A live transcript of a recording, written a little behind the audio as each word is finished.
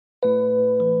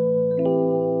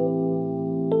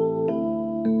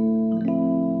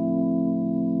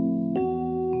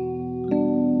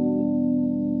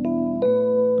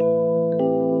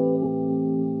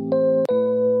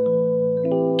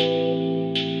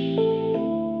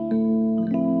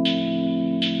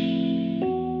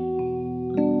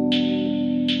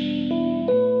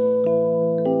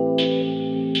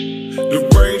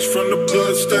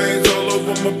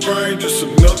my brain. Just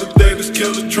another day this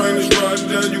killer train is riding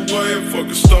down your way. I'm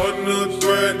fucking starting to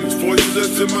thread. These voices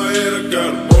that's in my head, I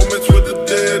got a romance with the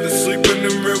dead and sleeping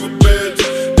in riverbeds.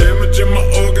 Damaging my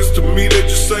organs, to me they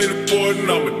just ain't important.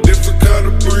 I'm a different kind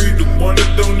of breed, the one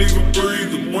that don't even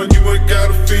breathe, the one you ain't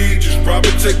gotta feed. Just rob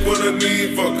and take what I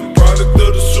need. Fucking product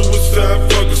of the suicide,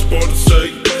 fucking sport to say.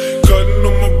 Cutting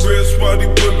on my wrist while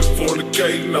these women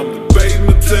fornicating. I'm debating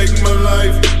to take my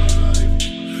life,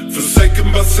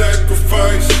 forsaken by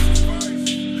sacrifice,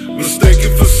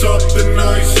 mistaken for something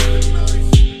nice.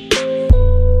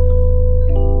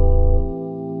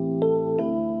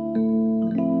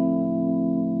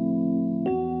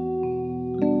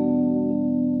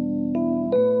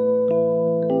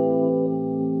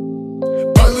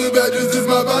 Badges is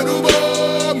my vital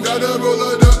bomb. Got a roll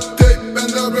of duct tape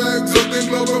and the rags up in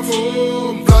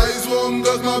chloroform. Fly swarm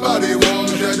does my body warm.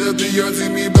 Shatter the earth, see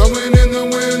me blowing in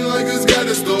the wind like a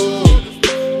scatter storm.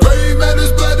 Gray matter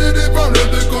splattered in front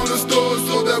of the corner store,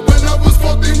 so that when I was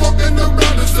 14 walking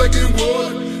around the second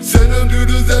ward, sent them to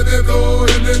the 7th floor,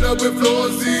 ended up with floor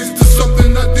seats to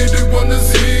something I didn't wanna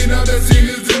see. Now that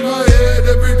scene is in my head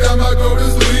every time I go to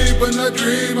sleep. When I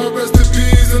dream, I rest in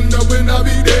peace and knowing I'll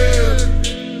be there.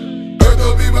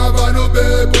 Earth'll be my vinyl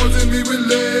bed, poison me with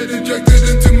lead, injected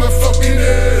into my fucking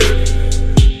head.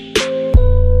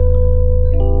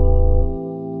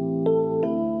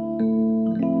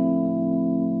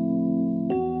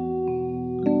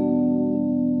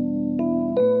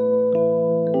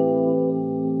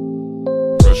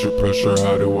 Pressure,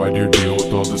 how do I deal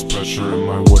with all this pressure in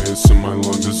my way? It's in my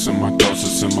lungs, it's in my thoughts,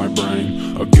 it's in my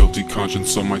brain. A guilty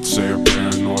conscience, some might say, are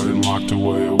paranoid and locked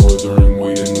away. A withering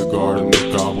weed in the garden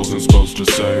that God wasn't supposed to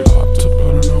save. Locked up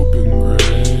on an open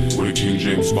grave with a King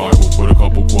James Bible, put a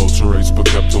couple quotes erased, but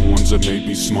kept the ones that made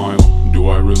me smile. Do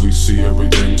I really see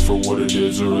everything for what it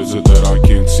is, or is it that I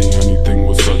can't see anything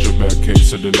with such a bad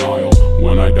case of denial?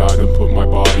 When I die, then put my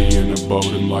body in a boat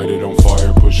and light it on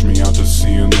fire. Push me out to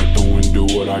sea and let the wind do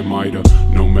what I might've.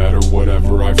 No matter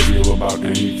whatever I feel about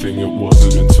anything, it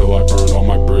wasn't until I burned all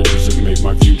my bridges it made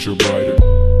my future brighter.